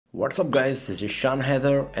What's up guys, this is Shan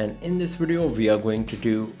Heather, and in this video we are going to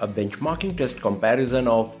do a benchmarking test comparison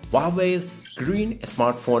of Huawei's Kirin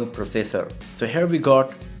smartphone processor. So here we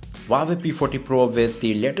got Huawei P40 Pro with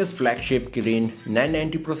the latest flagship Kirin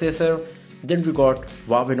 990 processor. Then we got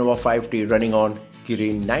Huawei Nova 5T running on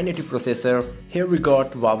Kirin 980 processor. Here we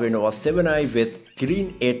got Huawei Nova 7i with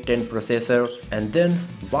Kirin 810 processor, and then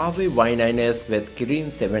Huawei Y9s with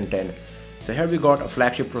Kirin 710. So here we got a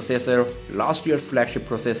flagship processor, last year's flagship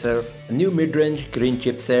processor, a new mid-range Kirin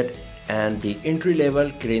chipset, and the entry-level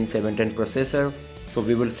Kirin 710 processor. So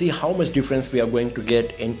we will see how much difference we are going to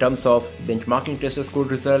get in terms of benchmarking tester score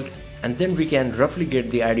result, and then we can roughly get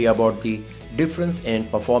the idea about the difference in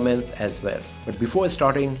performance as well. But before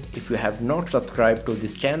starting, if you have not subscribed to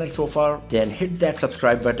this channel so far, then hit that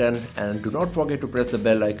subscribe button and do not forget to press the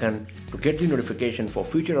bell icon to get the notification for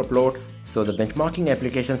future uploads. So the benchmarking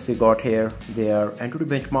applications we got here, they are Antutu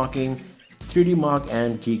benchmarking, 3D Mark,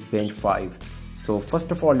 and Geekbench 5. So first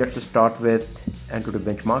of all, let's start with Antutu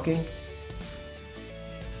benchmarking.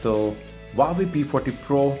 So Huawei P40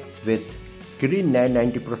 Pro with Kirin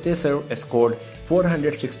 990 processor scored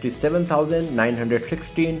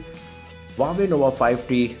 467,916. Huawei Nova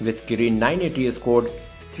 5T with Kirin 980 scored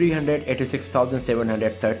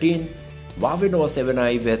 386,713. Huawei Nova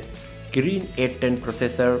 7i with Kirin 810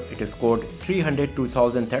 processor, it scored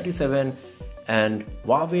 302,037. And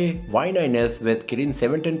Huawei Y9s with Kirin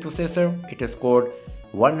 710 processor, it scored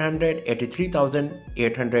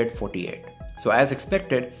 183,848. So as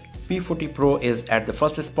expected, P40 Pro is at the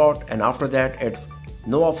first spot, and after that it's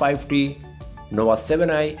Nova 5T, Nova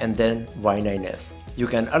 7i, and then Y9s. You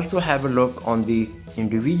can also have a look on the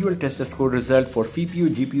individual tester score result for CPU,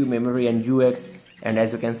 GPU, memory, and UX, and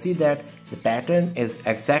as you can see that the pattern is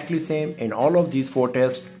exactly same in all of these four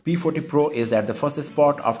tests. P40 Pro is at the first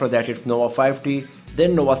spot, after that it's Nova 5T,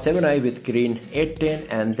 then Nova 7i with Kirin 810,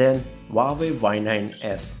 and then Huawei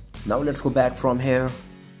Y9s. Now let's go back from here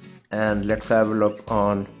and let's have a look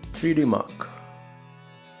on 3D Mark.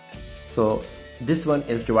 So this one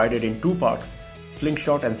is divided in two parts,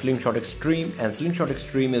 Slingshot and Slingshot Extreme, and Slingshot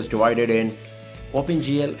Extreme is divided in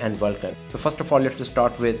OpenGL and Vulkan. So first of all, let's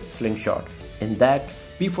start with Slingshot. In that,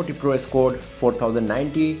 P40 Pro scored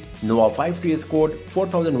 4090, Nova 5T scored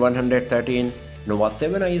 4113, Nova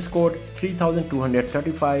 7i scored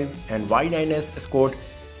 3235, and Y9s scored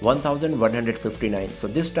 1159. So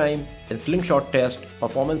this time in Slingshot test,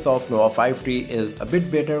 performance of Nova 5T is a bit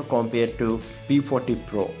better compared to P40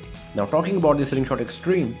 Pro. Now talking about the Slingshot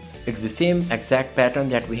Extreme, it's the same exact pattern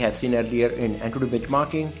that we have seen earlier in Antutu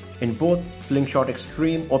benchmarking. In both Slingshot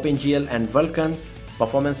Extreme, OpenGL, and Vulkan,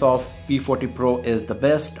 performance of P40 Pro is the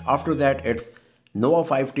best. After that it's Nova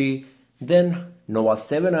 5T, then Nova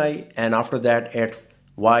 7i, and after that it's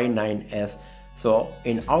Y9s. So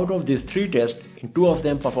in out of these three tests, in two of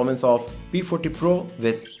them performance of P40 Pro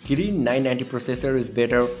with Kirin 990 processor is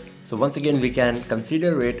better. So once again we can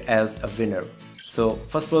consider it as a winner. So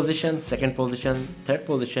first position, second position, third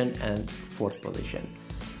position, and fourth position.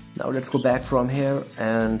 Now let's go back from here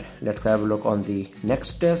and let's have a look on the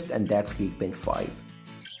next test, and that's Geekbench 5.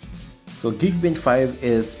 So Geekbench 5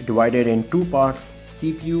 is divided in two parts,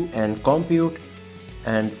 CPU and compute.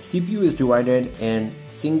 And CPU is divided in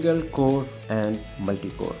single core and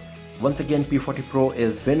multi-core. Once again, P40 Pro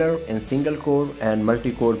is winner in single core and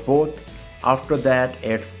multi-core both. After that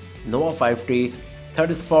it's Nova 5T.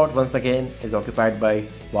 Third spot once again is occupied by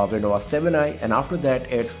Huawei Nova 7i, and after that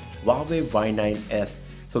it's Huawei Y9s.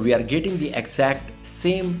 So we are getting the exact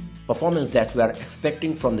same performance that we are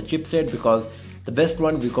expecting from the chipset, because the best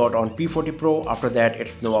one we got on P40 Pro, after that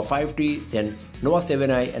it's Nova 5T, then Nova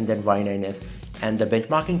 7i, and then Y9s. And the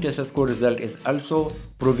benchmarking tester score result is also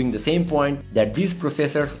proving the same point, that these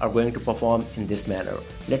processors are going to perform in this manner.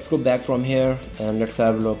 Let's go back from here and let's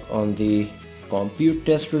have a look on the compute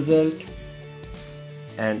test result.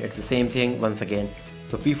 And it's the same thing once again.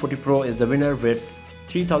 So P40 Pro is the winner with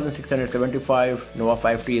 3675, Nova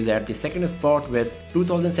 5T is at the second spot with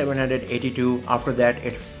 2782. After that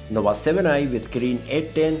it's Nova 7i with Kirin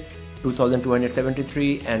 810,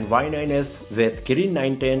 2273, and Y9s with Kirin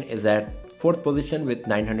 910 is at fourth position with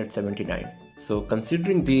 979. So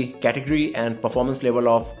considering the category and performance level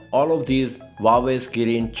of all of these Huawei's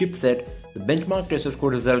Kirin chipset, the benchmark tester score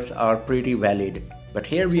results are pretty valid. But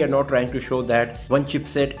here we are not trying to show that one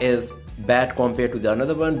chipset is bad compared to the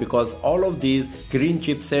another one, because all of these Kirin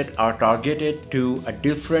chipset are targeted to a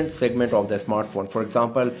different segment of the smartphone. For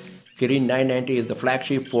example, Kirin 990 is the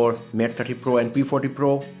flagship for Mate 30 Pro and P40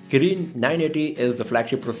 Pro. Kirin 980 is the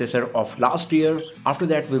flagship processor of last year. After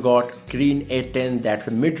that we got Kirin 810, that's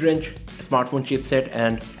a mid-range smartphone chipset,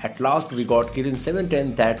 and at last we got Kirin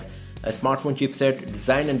 710, that's a smartphone chipset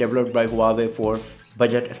designed and developed by Huawei for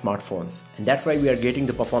budget smartphones, and that's why we are getting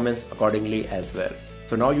the performance accordingly as well.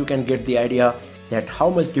 So now you can get the idea that how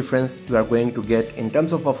much difference you are going to get in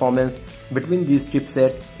terms of performance between these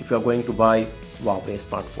chipsets if you are going to buy Huawei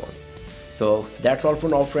smartphones. So that's all for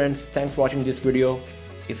now, friends. Thanks for watching this video.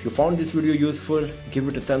 If you found this video useful, give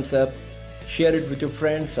it a thumbs up, share it with your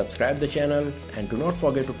friends, subscribe the channel, and do not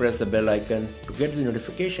forget to press the bell icon to get the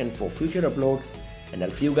notification for future uploads. And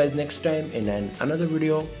I'll see you guys next time in another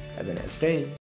video. Have a nice day.